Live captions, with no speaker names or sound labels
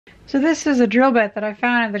So this is a drill bit that I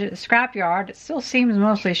found at the scrapyard. It still seems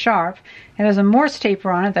mostly sharp. It has a Morse taper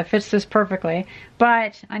on it that fits this perfectly,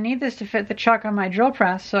 but I need this to fit the chuck on my drill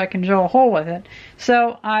press so I can drill a hole with it.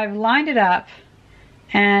 So I've lined it up,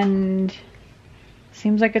 and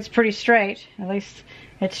seems like it's pretty straight. At least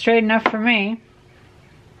it's straight enough for me.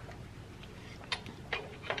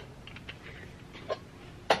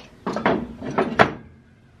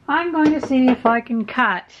 I'm going to see if I can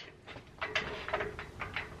cut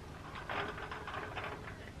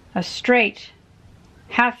a straight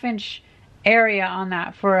half-inch area on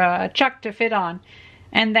that for a chuck to fit on,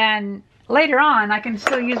 and then later on I can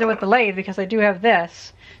still use it with the lathe because I do have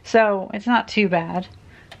this, so it's not too bad.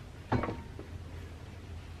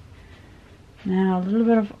 Now a little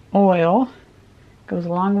bit of oil goes a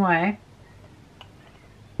long way.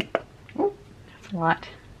 Ooh, that's a lot.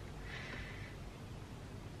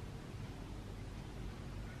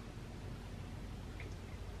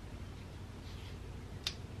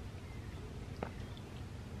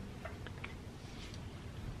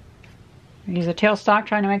 Use a tailstock,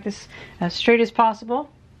 trying to make this as straight as possible.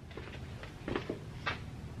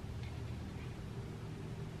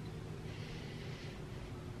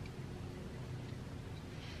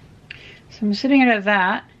 So I'm sitting it at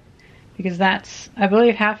that because that's, I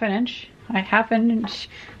believe, half an inch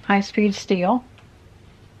high-speed steel.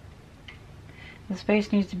 The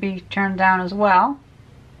space needs to be turned down as well.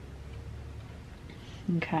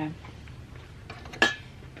 Okay.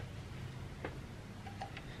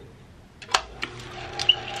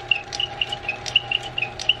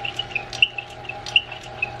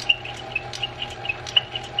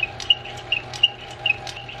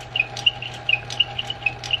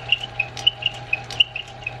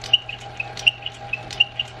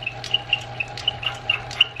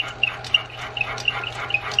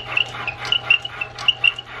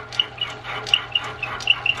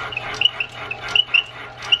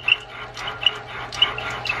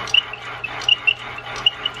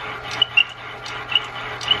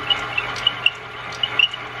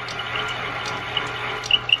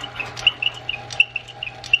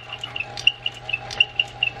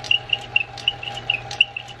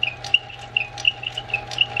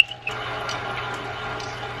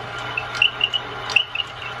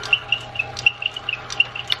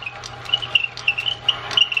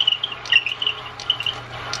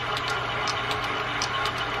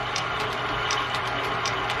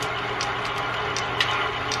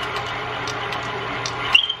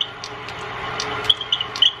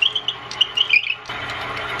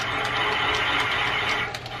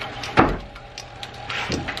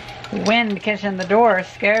 The wind catching the door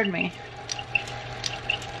scared me.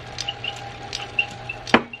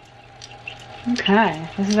 Okay,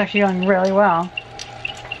 this is actually going really well.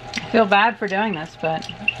 I feel bad for doing this, but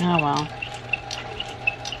oh well.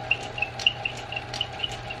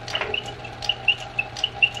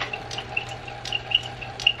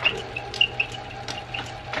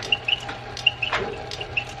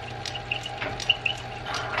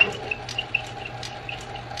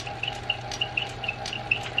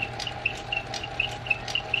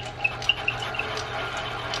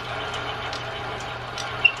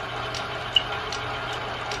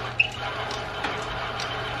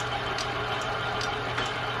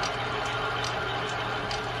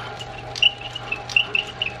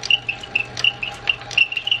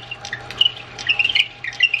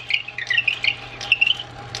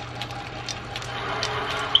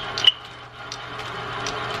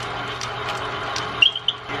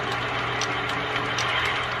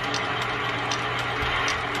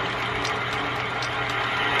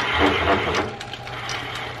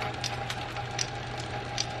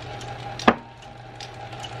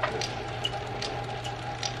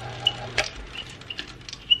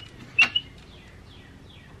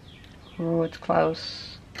 Oh, it's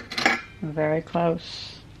close. Very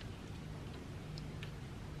close.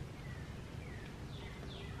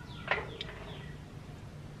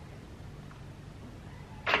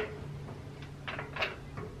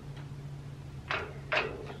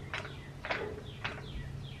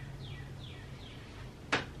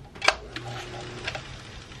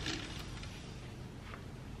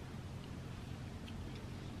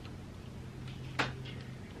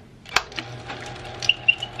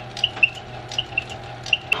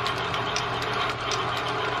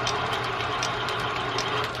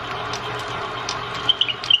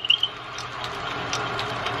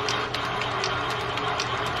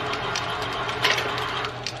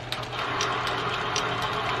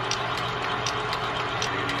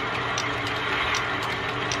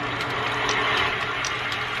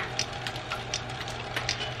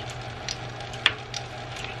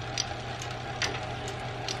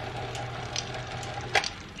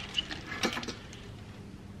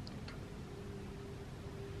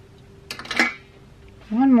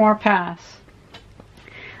 one more pass.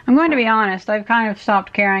 I'm going to be honest, I've kind of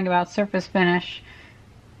stopped caring about surface finish.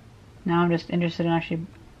 Now I'm just interested in actually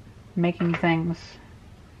making things.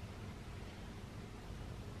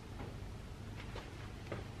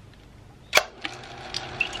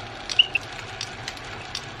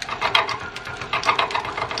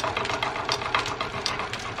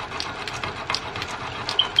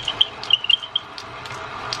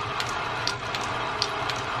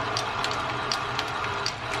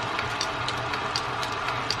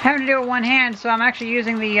 Having to do it with one hand, so I'm actually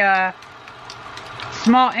using the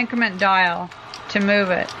small increment dial to move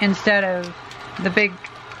it instead of the big,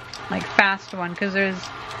 like, fast one, because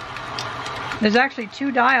there's actually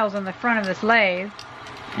two dials on the front of this lathe,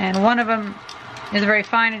 and one of them is a very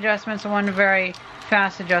fine adjustment, so one a very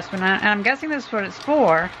fast adjustment, and I'm guessing this is what it's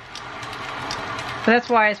for, but that's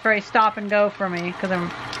why it's very stop and go for me, because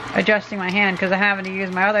I'm adjusting my hand, because I happen to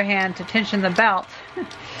use my other hand to tension the belt.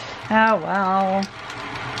 Oh well.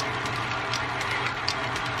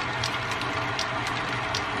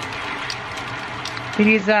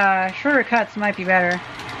 These shorter cuts might be better.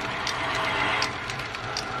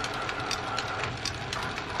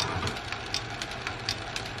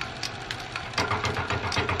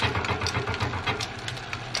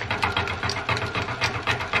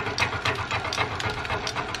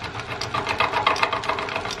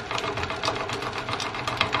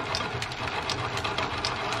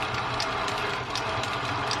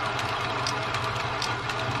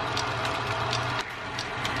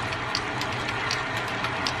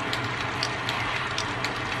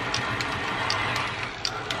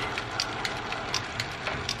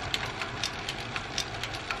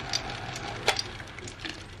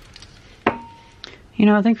 You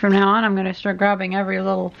know, I think from now on I'm going to start grabbing every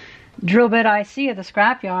little drill bit I see at the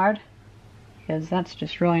scrapyard, because that's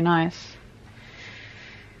just really nice.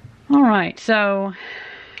 Alright, so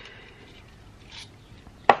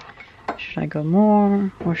should I go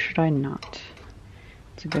more or should I not?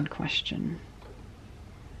 It's a good question.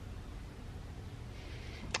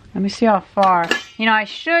 Let me see how far. You know, I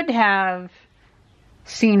should have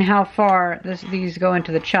seen how far these go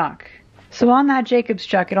into the chuck. So on that Jacob's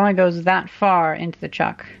chuck, it only goes that far into the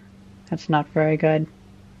chuck. That's not very good.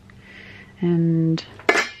 And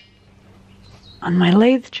on my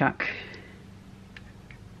lathe chuck,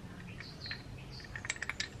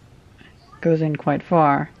 it goes in quite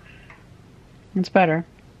far. It's better.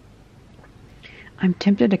 I'm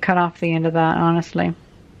tempted to cut off the end of that, honestly.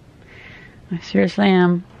 I seriously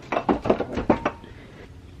am.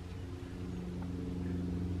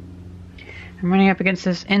 I'm running up against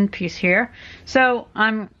this end piece here. So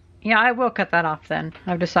yeah, I will cut that off then.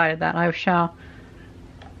 I've decided that I shall.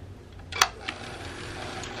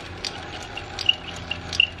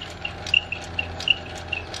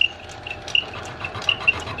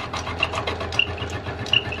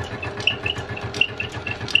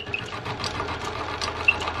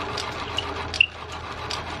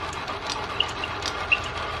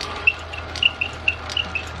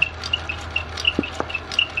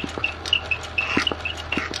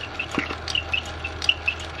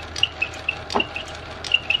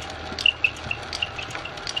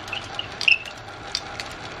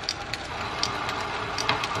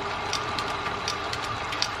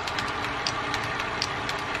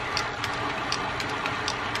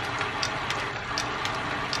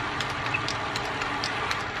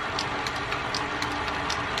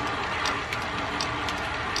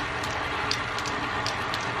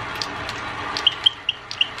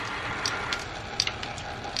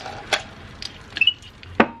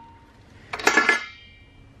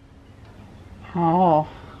 Oh,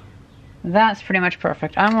 that's pretty much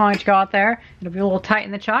perfect. I'm going to go out there. It'll be a little tight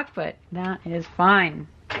in the chuck, but that is fine.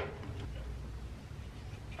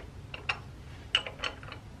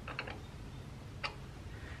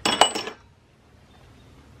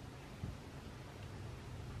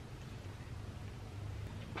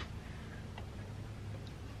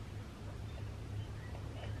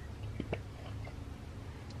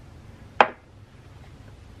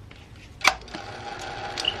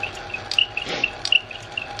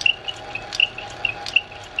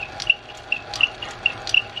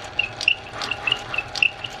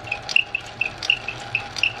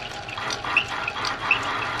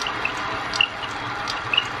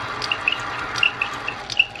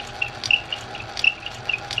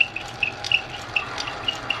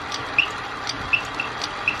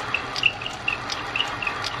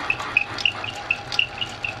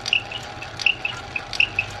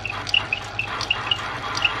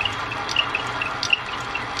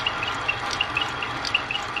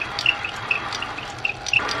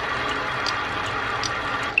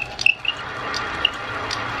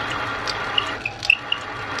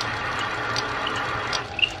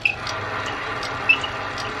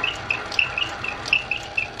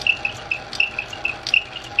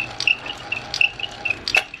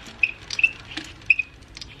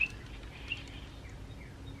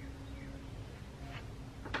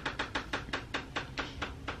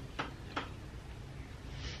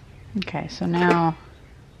 Okay, so now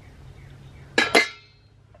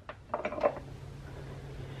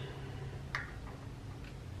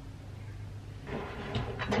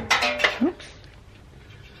oops.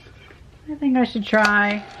 I think I should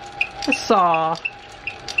try a saw.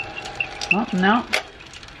 Oh, no.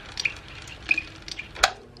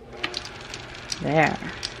 There.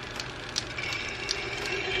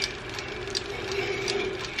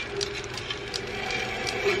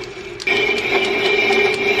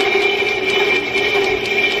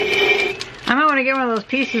 I might want to get one of those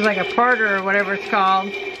pieces like a parter or whatever it's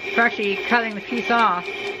called for actually cutting the piece off.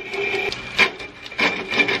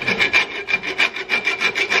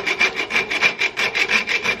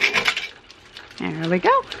 There we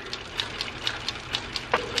go.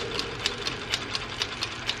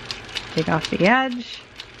 Take off the edge.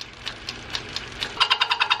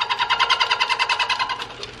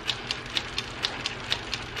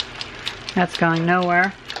 That's going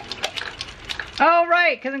nowhere. Oh,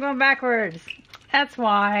 right, because I'm going backwards. That's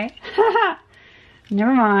why.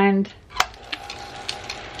 Never mind.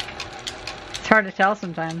 It's hard to tell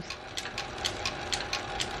sometimes.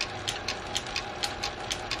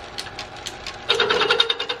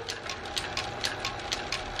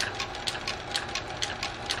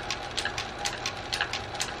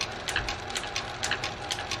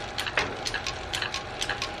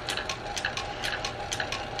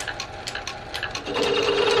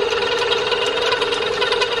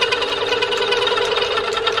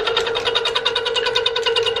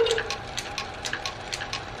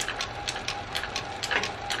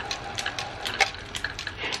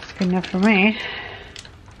 Good enough for me.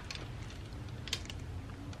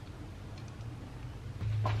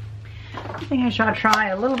 I think I should try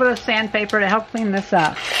a little bit of sandpaper to help clean this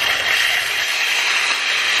up.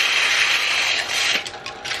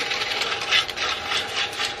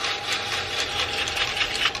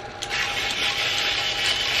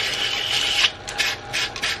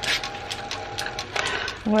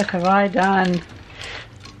 What have I done?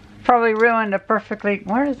 Probably ruined a perfectly...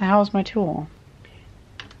 Where the hell is my tool?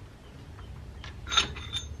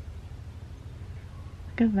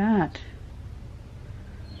 Look at that.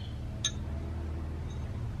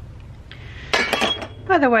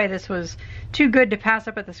 By the way, this was too good to pass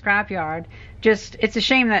up at the scrapyard. Just, it's a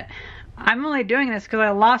shame that I'm only doing this because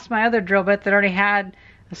I lost my other drill bit that already had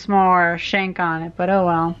a smaller shank on it, but oh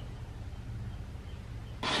well.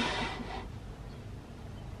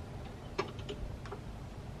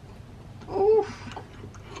 Oof.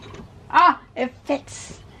 Ah, it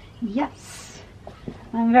fits. Yes.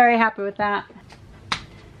 I'm very happy with that.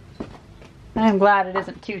 I'm glad it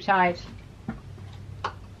isn't too tight.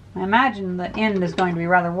 I imagine the end is going to be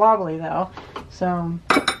rather wobbly though, so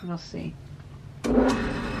we'll see.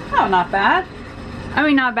 Oh, not bad. I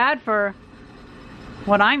mean, not bad for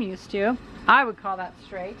what I'm used to. I would call that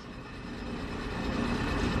straight.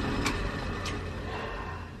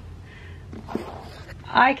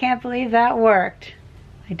 I can't believe that worked.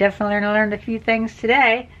 I definitely learned a few things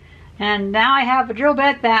today, and now I have a drill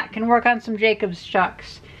bit that can work on some Jacob's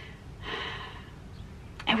chucks.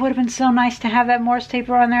 It would have been so nice to have that Morse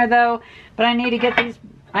taper on there though, but I need to get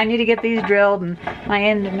these drilled, and my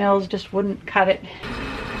end mills just wouldn't cut it.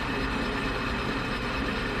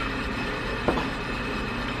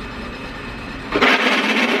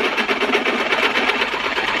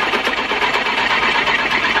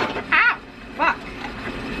 Ah, fuck.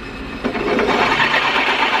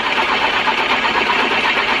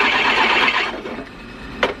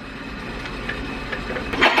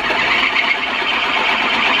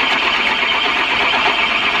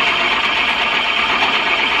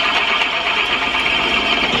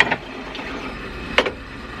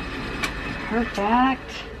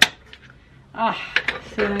 Perfect. Oh,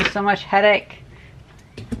 saving me so much headache.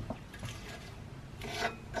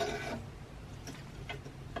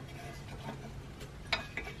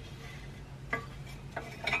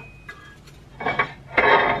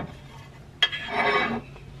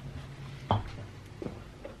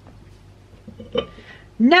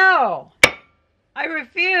 No! I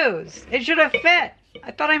refuse. It should have fit.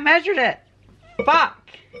 I thought I measured it. Fuck.